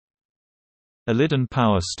Olidan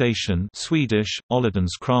Power Station Swedish,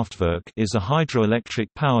 Olidans Kraftwerk is a hydroelectric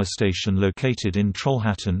power station located in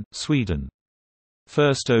Trollhättan, Sweden.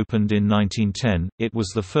 First opened in 1910, it was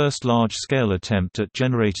the first large-scale attempt at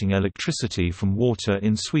generating electricity from water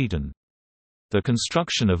in Sweden. The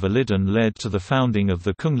construction of Olidan led to the founding of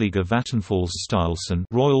the Kungliga Vattenfallsstyrelsen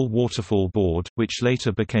Royal Waterfall Board, which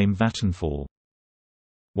later became Vattenfall.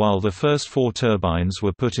 While the first 4 turbines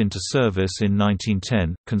were put into service in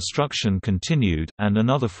 1910, construction continued, and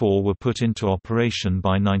another 4 were put into operation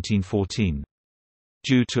by 1914.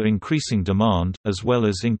 Due to increasing demand, as well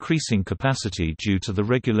as increasing capacity due to the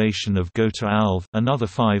regulation of Göta älv, another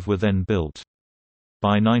 5 were then built.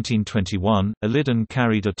 By 1921, Olidan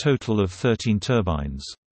carried a total of 13 turbines.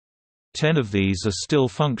 10 of these are still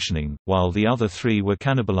functioning, while the other 3 were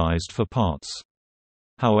cannibalized for parts.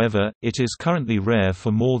 However, it is currently rare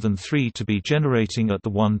for more than 3 to be generating at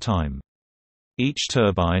the one time. Each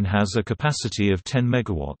turbine has a capacity of 10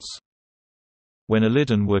 MW. When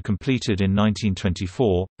Olidan were completed in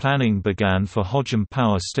 1924, planning began for Hogem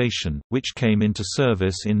Power Station, which came into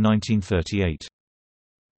service in 1938.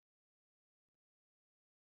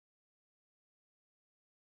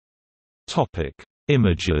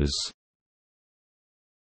 Images.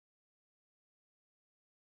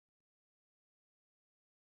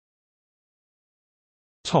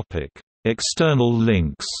 External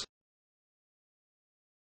links.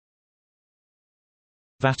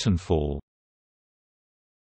 Vattenfall